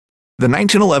The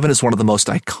 1911 is one of the most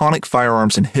iconic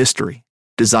firearms in history.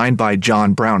 Designed by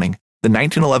John Browning, the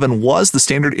 1911 was the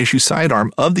standard issue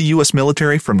sidearm of the U.S.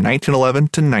 military from 1911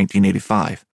 to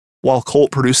 1985. While Colt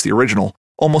produced the original,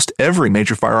 almost every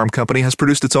major firearm company has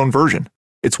produced its own version.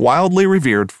 It's wildly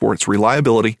revered for its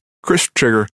reliability, crisp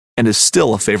trigger, and is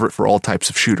still a favorite for all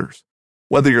types of shooters.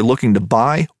 Whether you're looking to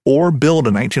buy or build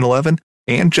a 1911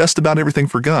 and just about everything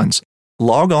for guns,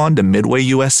 log on to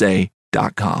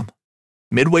MidwayUSA.com.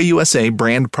 Midway USA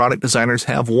brand product designers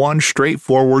have one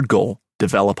straightforward goal: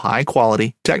 develop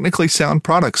high-quality, technically sound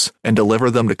products and deliver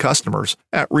them to customers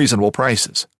at reasonable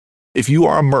prices. If you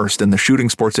are immersed in the shooting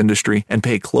sports industry and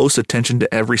pay close attention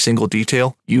to every single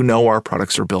detail, you know our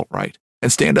products are built right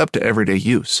and stand up to everyday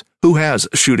use. Who has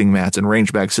shooting mats and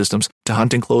range bag systems to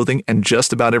hunting clothing and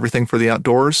just about everything for the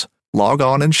outdoors? Log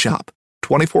on and shop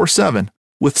 24/7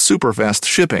 with super fast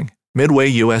shipping.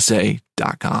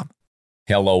 MidwayUSA.com.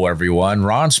 Hello, everyone.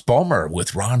 Ron Spomer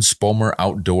with Ron Spomer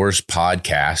Outdoors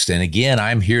Podcast. And again,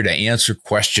 I'm here to answer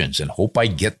questions and hope I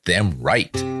get them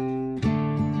right.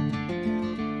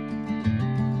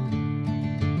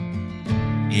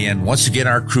 And once again,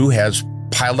 our crew has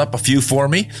piled up a few for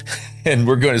me, and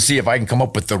we're going to see if I can come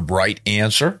up with the right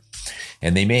answer.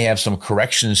 And they may have some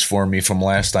corrections for me from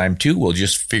last time, too. We'll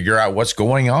just figure out what's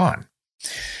going on.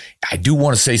 I do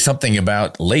want to say something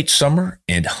about late summer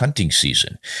and hunting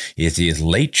season. It is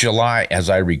late July as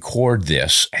I record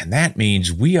this, and that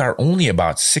means we are only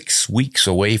about 6 weeks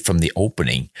away from the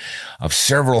opening of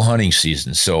several hunting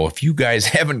seasons. So if you guys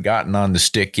haven't gotten on the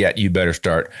stick yet, you better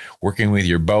start working with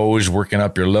your bows, working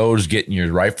up your loads, getting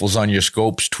your rifles on your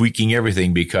scopes, tweaking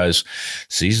everything, because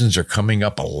seasons are coming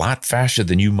up a lot faster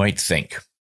than you might think.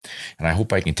 And I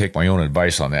hope I can take my own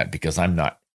advice on that, because I'm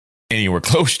not anywhere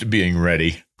close to being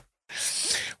ready.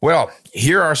 Well,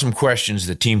 here are some questions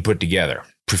the team put together.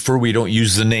 Prefer we don't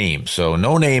use the name. So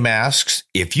No Name asks,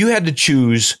 if you had to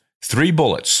choose 3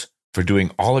 bullets for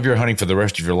doing all of your hunting for the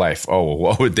rest of your life,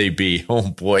 what would they be? Oh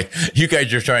boy, you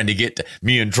guys are trying to get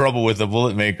me in trouble with the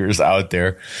bullet makers out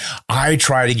there. I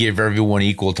try to give everyone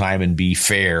equal time and be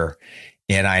fair.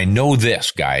 And I know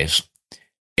this, guys,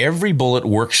 every bullet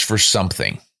works for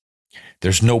something.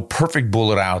 There's no perfect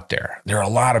bullet out there. There are a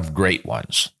lot of great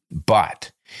ones,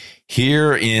 but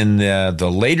here in the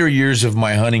later years of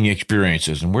my hunting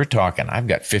experiences, and we're talking, I've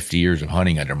got 50 years of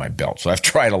hunting under my belt, so I've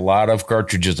tried a lot of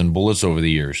cartridges and bullets over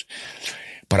the years,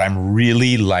 but I'm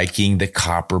really liking the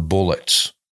copper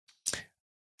bullets.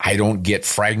 I don't get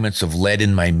fragments of lead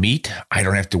in my meat. I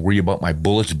don't have to worry about my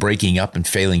bullets breaking up and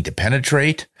failing to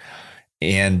penetrate.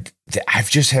 And I've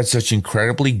just had such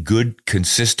incredibly good,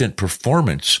 consistent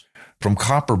performance from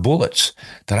copper bullets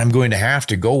that I'm going to have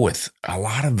to go with a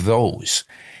lot of those.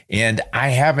 And I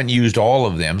haven't used all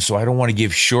of them, so I don't want to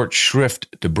give short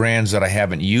shrift to brands that I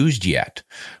haven't used yet.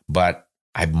 But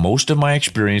I've most of my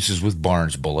experiences with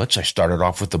Barnes bullets. I started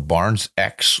off with the Barnes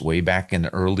X way back in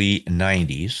the early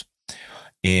 90s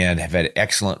and have had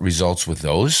excellent results with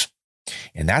those.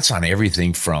 And that's on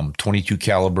everything from 22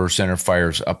 caliber center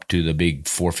fires up to the big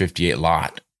 458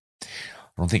 lot. I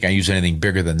don't think I use anything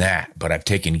bigger than that, but I've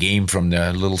taken game from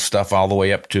the little stuff all the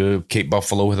way up to Cape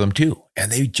Buffalo with them too. And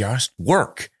they just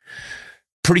work.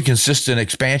 Pretty consistent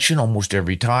expansion almost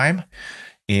every time,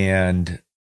 and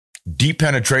deep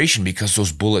penetration because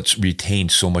those bullets retain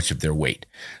so much of their weight.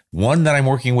 One that I'm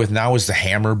working with now is the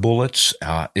Hammer bullets.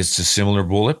 It's a similar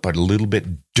bullet, but a little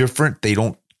bit different. They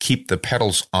don't keep the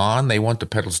petals on. They want the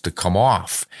petals to come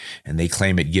off, and they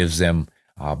claim it gives them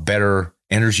better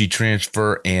energy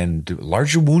transfer and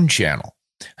larger wound channel.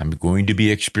 I'm going to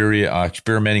be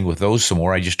experimenting with those some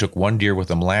more. I just took one deer with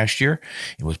them last year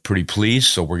and was pretty pleased,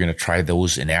 so we're going to try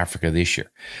those in Africa this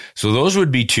year. So those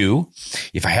would be 2.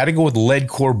 If I had to go with lead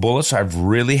core bullets, I've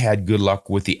really had good luck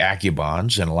with the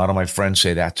Accubons, and a lot of my friends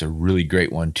say that's a really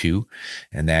great one too,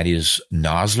 and that is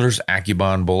Nosler's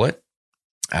Accubon bullet.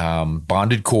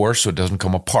 Bonded core, so it doesn't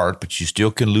come apart, but you still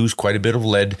can lose quite a bit of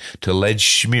lead to lead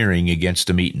smearing against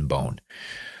the meat and bone.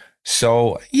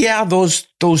 So, yeah, those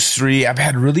 3. I've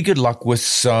had really good luck with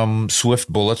some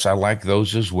Swift bullets. I like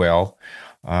those as well.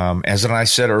 As I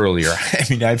said earlier, I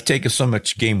mean, I've taken so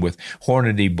much game with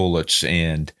Hornady bullets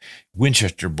and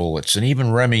Winchester bullets and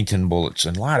even Remington bullets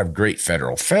and a lot of great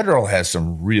Federal. Federal has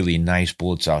some really nice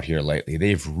bullets out here lately.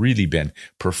 They've really been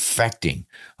perfecting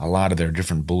a lot of their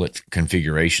different bullet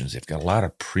configurations. They've got a lot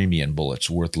of premium bullets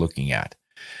worth looking at.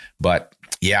 But,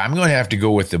 yeah, I'm going to have to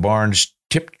go with the Barnes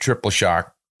tipped triple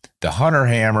shock, the Hunter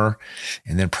Hammer,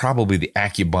 and then probably the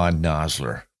Accubon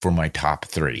Nosler for my top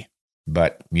 3.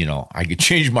 But, I could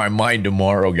change my mind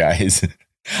tomorrow, guys.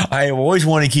 I always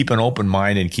want to keep an open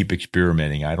mind and keep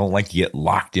experimenting. I don't like to get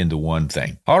locked into one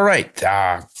thing. All right.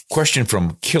 Question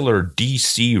from Killer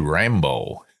DC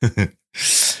Rambo.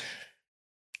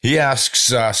 He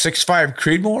asks, 6.5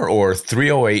 Creedmoor or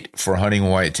 308 for hunting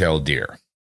whitetail deer?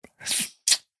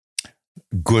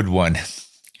 Good one.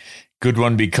 Good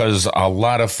one, because a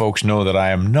lot of folks know that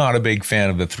I am not a big fan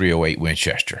of the 308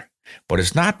 Winchester. But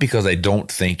it's not because I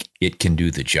don't think it can do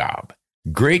the job.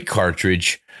 Great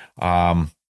cartridge.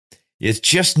 It's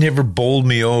just never bowled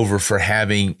me over for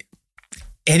having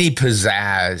any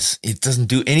pizzazz. It doesn't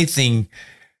do anything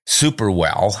super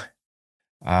well.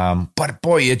 But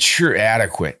boy, it's sure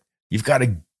adequate. You've got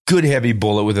a good heavy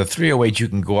bullet. With a 308, you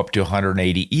can go up to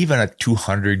 180, even a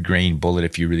 200 grain bullet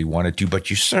if you really wanted to, but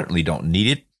you certainly don't need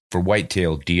it for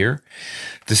whitetail deer.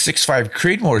 The 6.5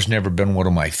 Creedmoor has never been one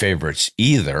of my favorites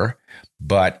either,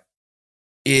 but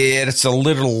it's a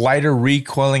little lighter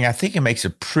recoiling. I think it makes a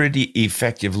pretty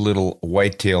effective little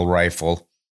whitetail rifle.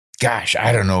 Gosh,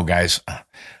 I don't know, guys.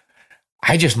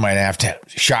 I just might have to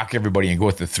shock everybody and go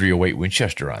with the 308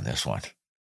 Winchester on this one.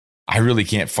 I really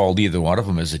can't fault either one of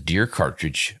them as a deer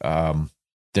cartridge.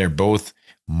 They're both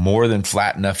more than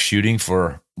flat enough shooting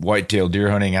for whitetail deer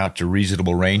hunting out to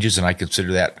reasonable ranges, and I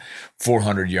consider that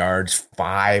 400 yards,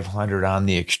 500 on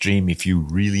the extreme if you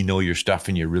really know your stuff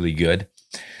and you're really good.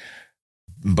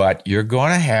 But you're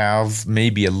going to have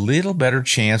maybe a little better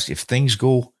chance if things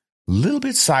go a little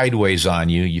bit sideways on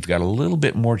you. You've got a little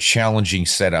bit more challenging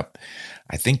setup.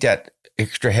 I think that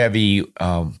extra heavy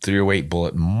 308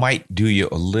 bullet might do you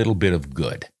a little bit of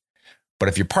good. But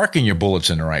if you're parking your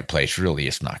bullets in the right place, really,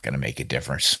 it's not going to make a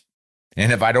difference.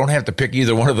 And if I don't have to pick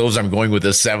either one of those, I'm going with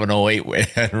the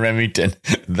 708 Remington.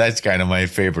 That's kind of my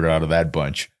favorite out of that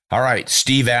bunch. All right,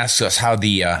 Steve asks us how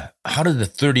did the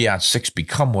 30-06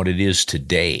 become what it is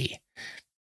today?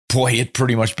 Boy, it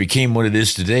pretty much became what it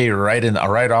is today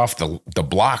right off the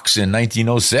blocks in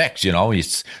 1906. You know,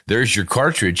 there's your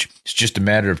cartridge. It's just a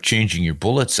matter of changing your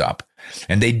bullets up.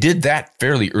 And they did that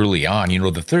fairly early on. You know,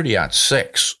 the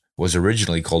 30-06 was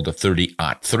originally called the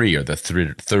 30-03 or the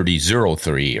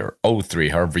 30-03 or 03,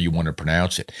 however you want to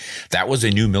pronounce it. That was a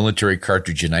new military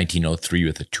cartridge in 1903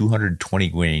 with a 220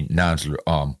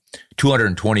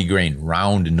 grain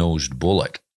round-nosed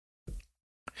bullet,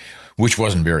 which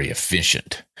wasn't very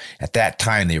efficient. At that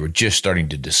time, they were just starting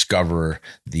to discover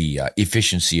the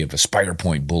efficiency of a spider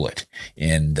point bullet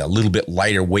and a little bit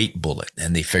lighter weight bullet.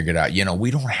 And they figured out,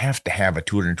 we don't have to have a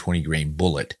 220 grain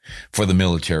bullet for the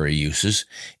military uses,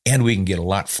 and we can get a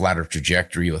lot flatter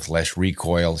trajectory with less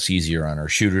recoil. It's easier on our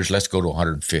shooters. Let's go to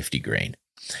 150 grain.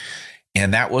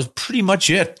 And that was pretty much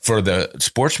it for the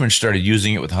sportsmen. Started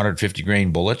using it with 150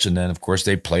 grain bullets. And then, of course,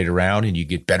 they played around and you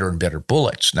get better and better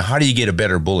bullets. Now, how do you get a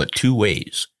better bullet? Two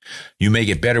ways. You make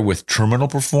it better with terminal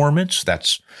performance.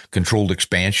 That's controlled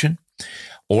expansion.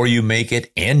 Or you make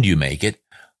it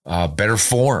better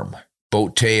form.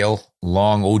 Boat tail,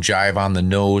 long ogive on the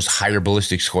nose, higher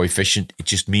ballistics coefficient. It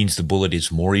just means the bullet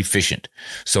is more efficient.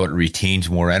 So it retains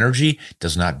more energy,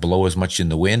 does not blow as much in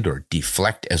the wind or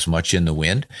deflect as much in the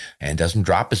wind, and doesn't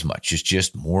drop as much. It's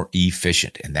just more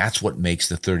efficient. And that's what makes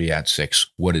the 30-06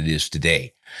 what it is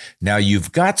today. Now,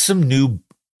 you've got some new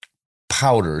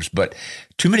powders, but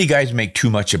too many guys make too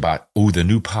much about, the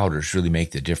new powders really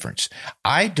make the difference.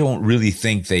 I don't really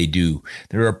think they do.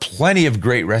 There are plenty of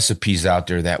great recipes out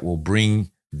there that will bring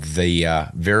the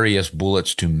various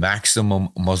bullets to maximum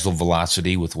muzzle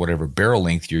velocity with whatever barrel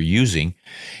length you're using,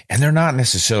 and they're not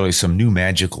necessarily some new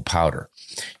magical powder.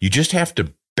 You just have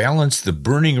to balance the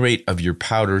burning rate of your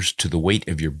powders to the weight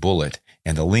of your bullet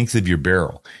and the length of your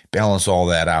barrel. Balance all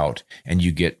that out, and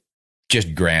you get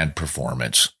just grand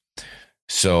performance.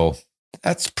 So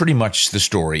that's pretty much the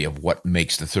story of what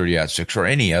makes the 30-06 or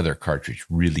any other cartridge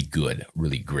really good,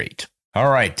 really great. All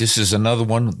right, this is another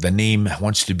one. The name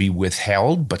wants to be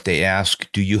withheld, but they ask,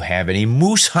 do you have any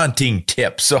moose hunting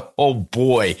tips? Oh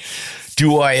boy,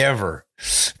 do I ever.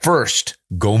 First,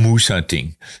 go moose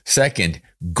hunting. Second,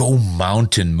 go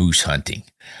mountain moose hunting.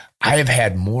 I have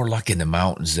had more luck in the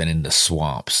mountains than in the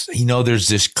swamps. There's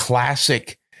this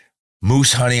classic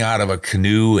moose hunting out of a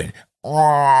canoe and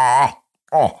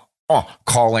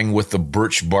calling with the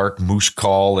birch bark moose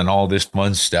call and all this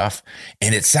fun stuff.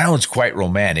 And it sounds quite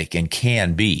romantic and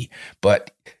can be.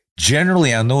 But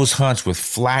generally on those hunts with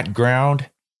flat ground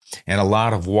and a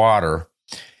lot of water,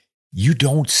 you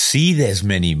don't see as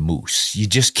many moose. You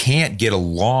just can't get a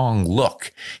long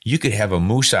look. You could have a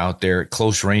moose out there at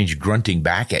close range grunting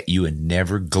back at you and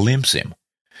never glimpse him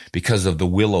because of the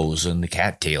willows and the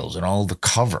cattails and all the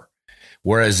cover.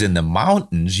 Whereas in the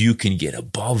mountains, you can get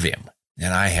above him.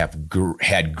 And I have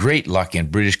had great luck in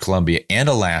British Columbia and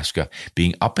Alaska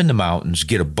being up in the mountains,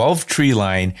 get above tree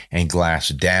line and glass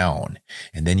down.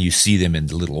 And then you see them in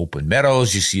the little open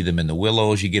meadows. You see them in the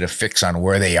willows. You get a fix on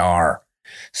where they are.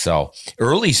 So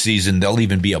early season, they'll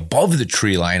even be above the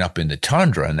tree line up in the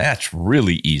tundra, and that's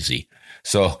really easy.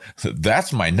 So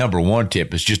that's my number one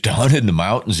tip, is just to hunt in the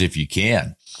mountains if you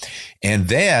can. And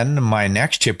then my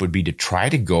next tip would be to try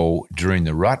to go during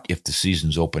the rut if the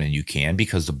season's open and you can,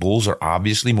 because the bulls are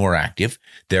obviously more active.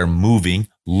 They're moving,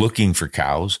 looking for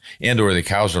cows, and or the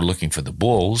cows are looking for the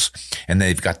bulls. And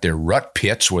they've got their rut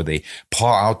pits where they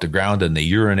paw out the ground and they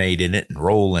urinate in it and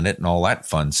roll in it and all that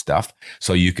fun stuff.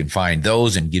 So you can find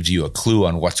those and gives you a clue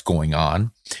on what's going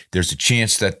on. There's a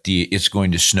chance that it's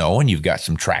going to snow, and you've got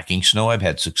some tracking snow. I've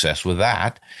had success with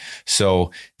that.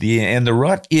 So the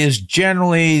rut is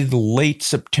generally the late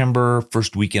September,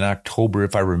 first week in October,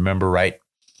 if I remember right.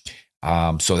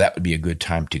 So that would be a good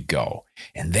time to go.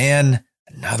 And then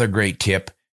another great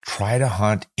tip, try to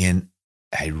hunt in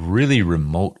a really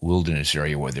remote wilderness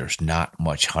area where there's not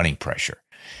much hunting pressure.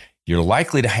 You're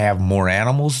likely to have more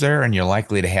animals there, and you're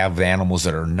likely to have animals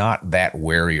that are not that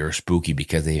wary or spooky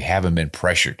because they haven't been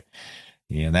pressured.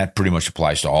 And that pretty much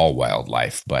applies to all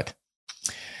wildlife. But,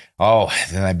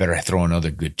 then I better throw another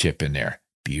good tip in there.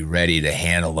 Be ready to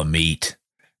handle the meat.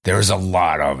 There's a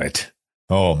lot of it.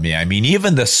 Oh, man. I mean,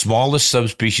 even the smallest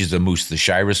subspecies of moose, the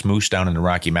Shiras moose down in the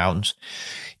Rocky Mountains,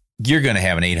 you're going to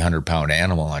have an 800-pound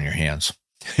animal on your hands.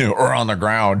 Or on the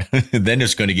ground, then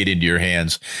it's going to get into your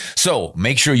hands. So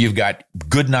make sure you've got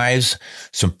good knives,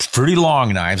 some pretty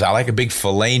long knives. I like a big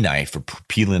fillet knife for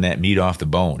peeling that meat off the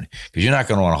bone, because you're not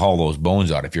going to want to haul those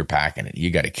bones out if you're packing it. You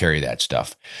got to carry that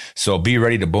stuff. So be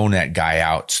ready to bone that guy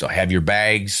out. So have your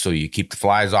bags so you keep the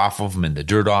flies off of them and the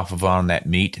dirt off of on that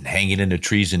meat, and hang it in the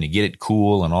trees and to get it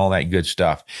cool and all that good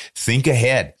stuff. Think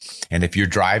ahead. And if you're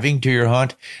driving to your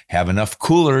hunt, have enough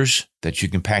coolers that you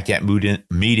can pack that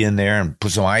meat in there and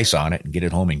put some ice on it and get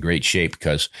it home in great shape,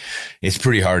 because it's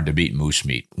pretty hard to beat moose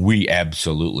meat. We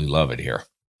absolutely love it here.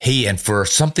 Hey, and for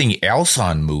something else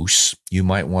on moose, you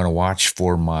might want to watch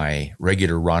for my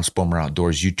regular Ron Spomer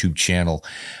Outdoors YouTube channel,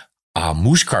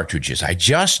 moose cartridges. I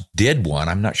just did one.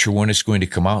 I'm not sure when it's going to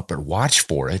come out, but watch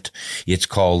for it. It's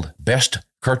called Best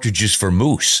Cartridges for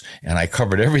Moose, and I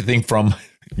covered everything from,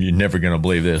 you're never going to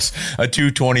believe this, a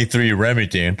 223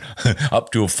 Remington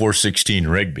up to a 416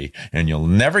 Rigby. And you'll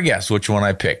never guess which one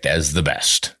I picked as the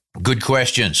best. Good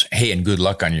questions. Hey, and good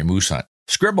luck on your moose hunt.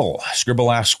 Scribble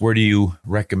asks, where do you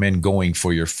recommend going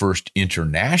for your first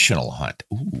international hunt?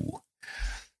 Ooh,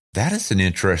 that is an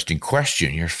interesting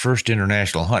question. Your first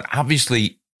international hunt.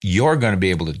 Obviously, you're going to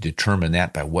be able to determine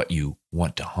that by what you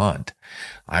want to hunt.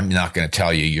 I'm not going to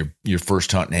tell you your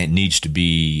first hunt needs to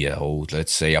be,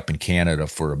 let's say up in Canada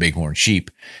for a bighorn sheep.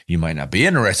 You might not be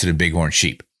interested in bighorn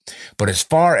sheep. But as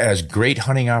far as great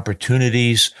hunting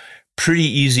opportunities, pretty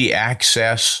easy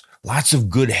access, lots of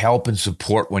good help and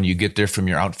support when you get there from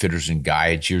your outfitters and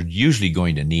guides. You're usually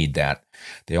going to need that.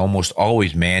 They almost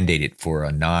always mandate it for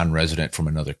a non-resident from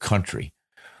another country.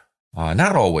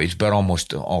 Not always, but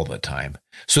almost all the time.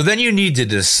 So then you need to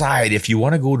decide if you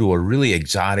want to go to a really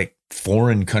exotic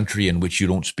foreign country in which you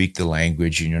don't speak the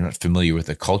language and you're not familiar with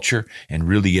the culture and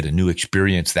really get a new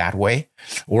experience that way,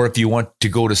 or if you want to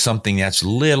go to something that's a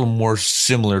little more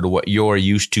similar to what you're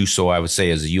used to. So I would say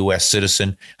as a U.S.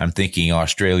 citizen, I'm thinking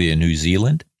Australia, New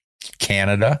Zealand,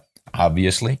 Canada,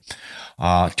 obviously,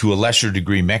 to a lesser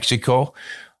degree, Mexico.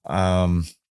 A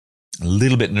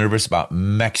little bit nervous about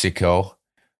Mexico.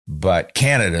 But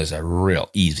Canada is a real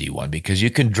easy one because you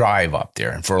can drive up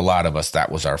there. And for a lot of us, that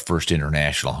was our first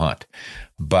international hunt.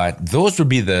 But those would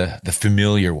be the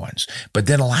familiar ones. But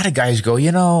then a lot of guys go,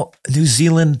 New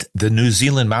Zealand, the New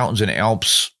Zealand mountains and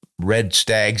Alps, red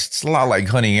stags, it's a lot like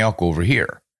hunting elk over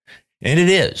here. And it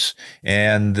is.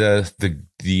 And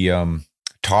the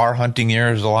tar hunting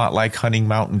there is a lot like hunting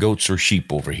mountain goats or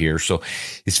sheep over here. So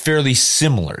it's fairly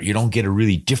similar. You don't get a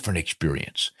really different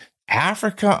experience.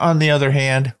 Africa, on the other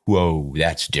hand, whoa,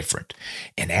 that's different.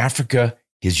 And Africa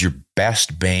is your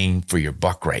best bang for your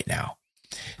buck right now.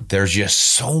 There's just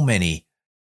so many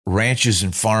ranches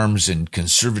and farms and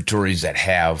conservatories that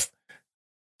have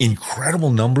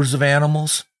incredible numbers of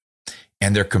animals,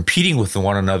 and they're competing with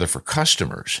one another for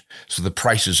customers. So the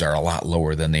prices are a lot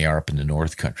lower than they are up in the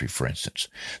North Country, for instance.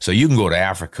 So you can go to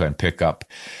Africa and pick up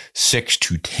 6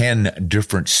 to 10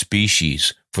 different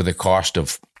species for the cost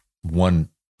of one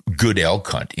good elk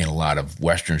hunt in a lot of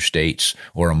western states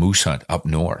or a moose hunt up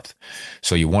north.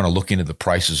 So you want to look into the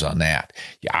prices on that.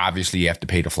 Obviously, you have to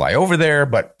pay to fly over there,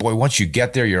 but boy, once you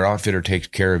get there, your outfitter takes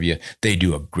care of you. They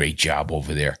do a great job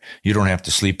over there. You don't have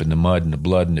to sleep in the mud and the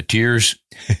blood and the tears.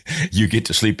 You get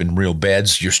to sleep in real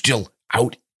beds. You're still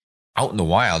out in the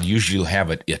wild. Usually you'll have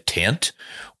a tent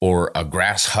or a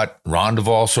grass hut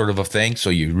rendezvous sort of a thing. So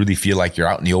you really feel like you're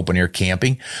out in the open air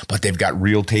camping, but they've got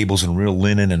real tables and real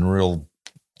linen and real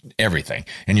everything.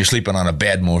 And you're sleeping on a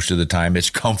bed most of the time.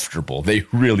 It's comfortable. They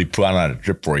really put on a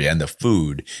trip for you, and the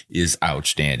food is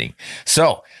outstanding.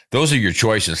 So those are your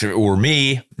choices. If it were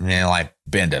me, I've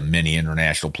been to many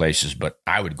international places, but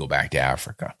I would go back to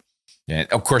Africa. And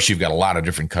of course, you've got a lot of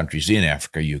different countries in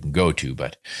Africa you can go to,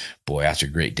 but boy, that's a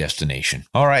great destination.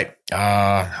 All right.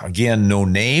 Again, no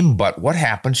name, but what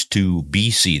happens to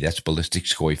BC? That's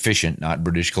ballistics coefficient, not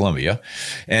British Columbia.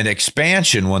 And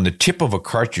expansion when the tip of a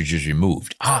cartridge is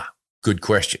removed. Good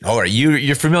question. All right.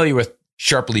 You're familiar with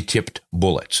sharply tipped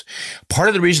bullets. Part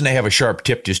of the reason they have a sharp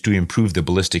tip is to improve the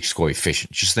ballistics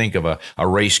coefficient. Just think of a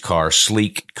race car,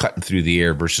 sleek, cutting through the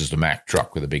air versus the Mack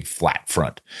truck with a big flat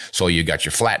front. So you got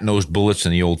your flat-nosed bullets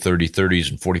in the old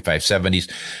 30-30s and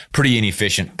 45-70s, pretty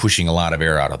inefficient, pushing a lot of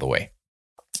air out of the way.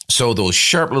 So those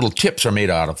sharp little tips are made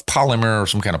out of polymer or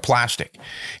some kind of plastic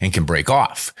and can break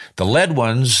off. The lead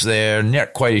ones, they're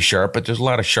not quite as sharp, but there's a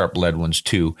lot of sharp lead ones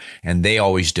too, and they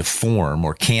always deform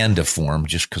or can deform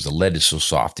just because the lead is so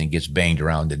soft and gets banged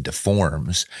around and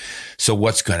deforms. So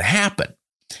what's going to happen?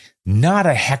 Not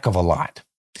a heck of a lot.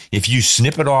 If you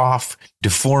snip it off,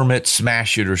 deform it,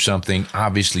 smash it or something,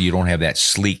 obviously you don't have that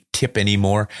sleek tip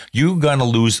anymore. You're going to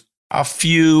lose a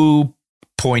few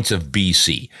points of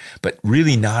BC, but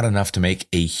really not enough to make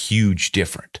a huge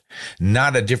difference.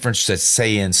 Not a difference that's,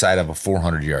 say, inside of a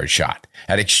 400-yard shot.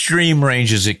 At extreme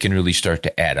ranges, it can really start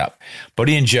to add up. But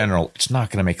in general, it's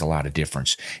not going to make a lot of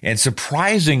difference. And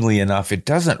surprisingly enough, it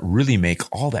doesn't really make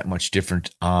all that much difference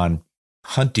on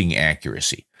hunting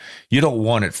accuracy. You don't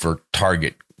want it for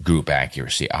target group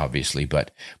accuracy, obviously, but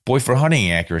boy, for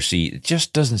hunting accuracy, it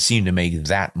just doesn't seem to make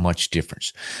that much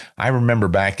difference. I remember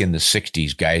back in the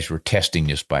 60s, guys were testing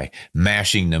this by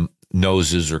mashing the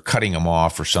noses or cutting them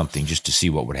off or something just to see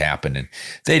what would happen, and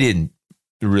they didn't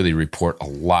really report a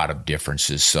lot of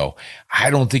differences. So I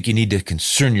don't think you need to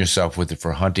concern yourself with it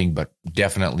for hunting, but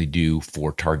definitely do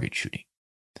for target shooting.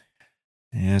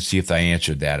 And let's see if I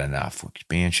answered that enough.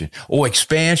 Expansion. Once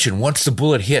the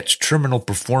bullet hits terminal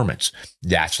performance,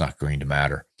 that's not going to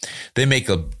matter. They make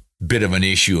a bit of an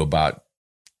issue about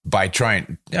they're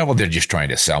just trying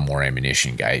to sell more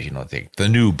ammunition, guys. The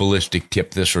new ballistic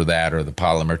tip this or that, or the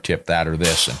polymer tip that or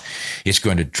this, and it's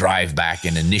going to drive back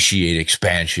and initiate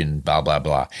expansion, blah, blah,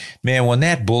 blah. Man, when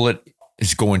that bullet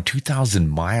is going 2,000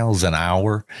 miles an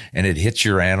hour and it hits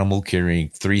your animal carrying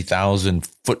 3,000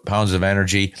 foot-pounds of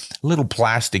energy, a little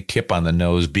plastic tip on the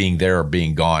nose being there or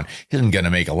being gone isn't going to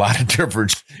make a lot of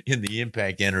difference in the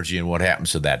impact energy and what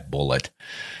happens to that bullet.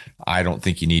 I don't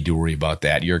think you need to worry about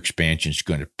that. Your expansion is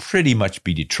going to pretty much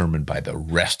be determined by the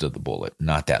rest of the bullet,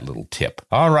 not that little tip.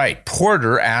 All right.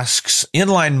 Porter asks,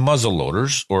 inline muzzle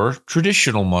loaders or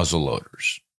traditional muzzle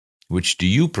loaders? Which do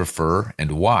you prefer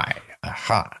and why?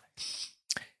 Aha.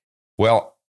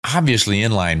 Well, obviously,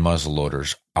 inline muzzle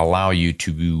loaders allow you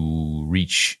to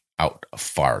reach out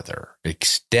farther,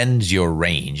 extends your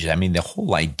range. I mean, the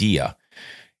whole idea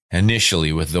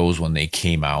initially with those when they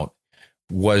came out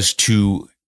was to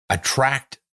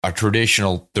attract a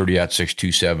traditional 30-06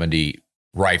 270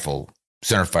 rifle,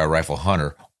 centerfire rifle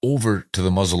hunter over to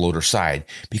the muzzleloader side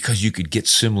because you could get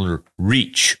similar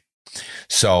reach.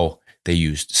 So they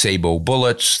used Sabo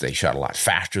bullets. They shot a lot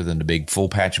faster than the big full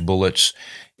patch bullets.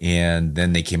 And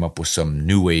then they came up with some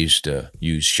new ways to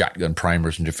use shotgun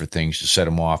primers and different things to set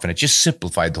them off. And it just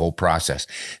simplified the whole process.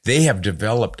 They have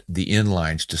developed the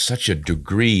inlines to such a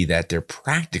degree that they're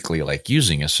practically like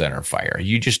using a center fire.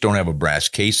 You just don't have a brass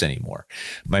case anymore.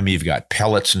 Maybe you've got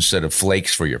pellets instead of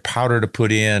flakes for your powder to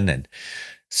put in, and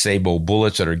Sabo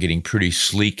bullets that are getting pretty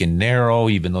sleek and narrow.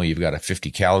 Even though you've got a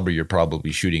 50 caliber, you're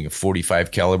probably shooting a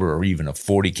 45 caliber or even a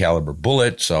 40 caliber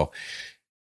bullet. So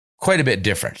quite a bit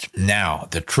different. Now,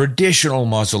 the traditional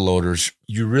muzzle loaders,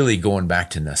 you're really going back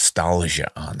to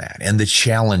nostalgia on that and the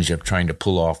challenge of trying to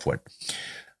pull off what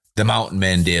the Mountain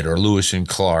Men did, or Lewis and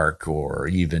Clark, or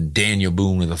even Daniel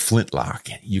Boone with a flintlock.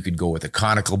 You could go with a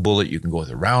conical bullet. You can go with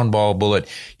a round ball bullet.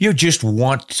 You just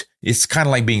want, it's kind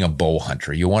of like being a bow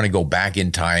hunter. You want to go back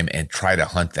in time and try to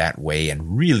hunt that way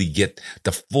and really get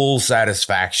the full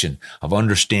satisfaction of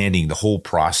understanding the whole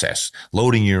process,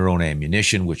 loading your own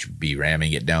ammunition, which would be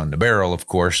ramming it down the barrel, of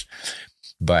course.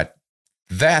 But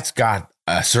that's got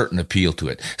a certain appeal to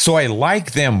it. So I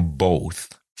like them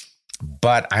both.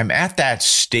 But I'm at that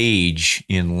stage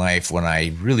in life when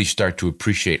I really start to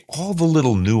appreciate all the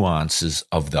little nuances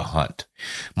of the hunt.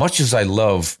 Much as I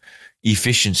love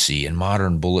efficiency and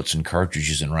modern bullets and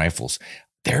cartridges and rifles,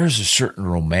 there's a certain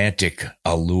romantic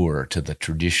allure to the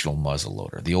traditional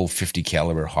muzzleloader, the old 50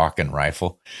 caliber Hawken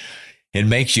rifle. It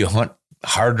makes you hunt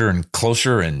harder and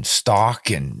closer and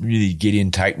stalk and really get in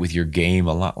tight with your game,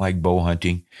 a lot like bow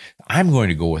hunting. I'm going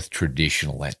to go with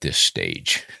traditional at this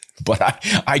stage. But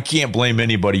I can't blame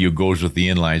anybody who goes with the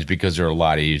inlines because they're a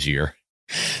lot easier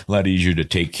to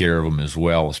take care of them as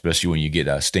well, especially when you get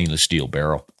a stainless steel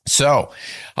barrel. So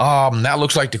that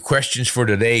looks like the questions for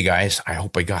today, guys. I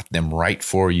hope I got them right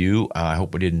for you. I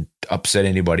hope I didn't upset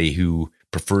anybody who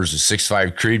prefers the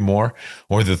 6.5 Creedmoor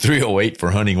or the 308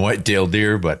 for hunting whitetail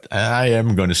deer, but I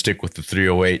am going to stick with the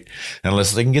 308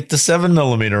 unless I can get the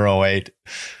 7mm 08.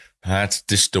 That's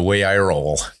just the way I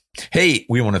roll. Hey,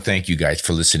 we want to thank you guys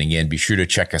for listening in. Be sure to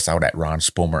check us out at Ron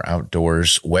Spomer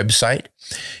Outdoors website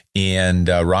and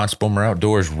Ron Spomer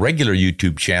Outdoors regular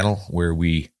YouTube channel, where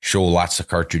we show lots of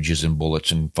cartridges and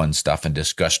bullets and fun stuff and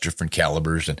discuss different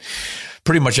calibers and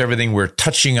pretty much everything we're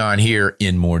touching on here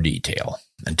in more detail.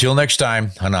 Until next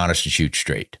time, hunt honest and shoot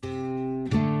straight.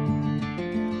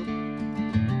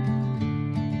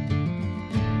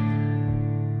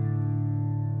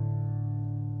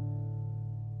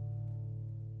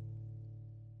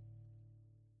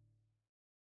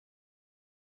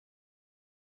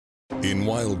 In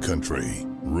Wild Country,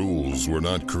 rules were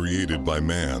not created by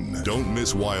man. Don't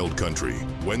miss Wild Country,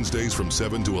 Wednesdays from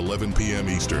 7 to 11 p.m.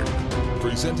 Eastern.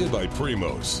 Presented by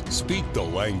Primos. Speak the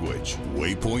language.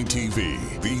 Waypoint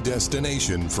TV, the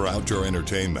destination for outdoor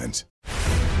entertainment.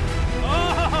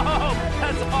 Oh,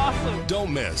 that's awesome.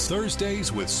 Don't miss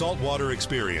Thursdays with Saltwater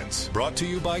Experience. Brought to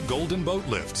you by Golden Boat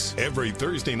Lifts. Every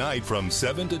Thursday night from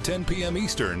 7 to 10 p.m.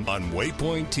 Eastern on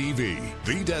Waypoint TV,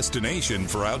 the destination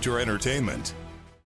for outdoor entertainment.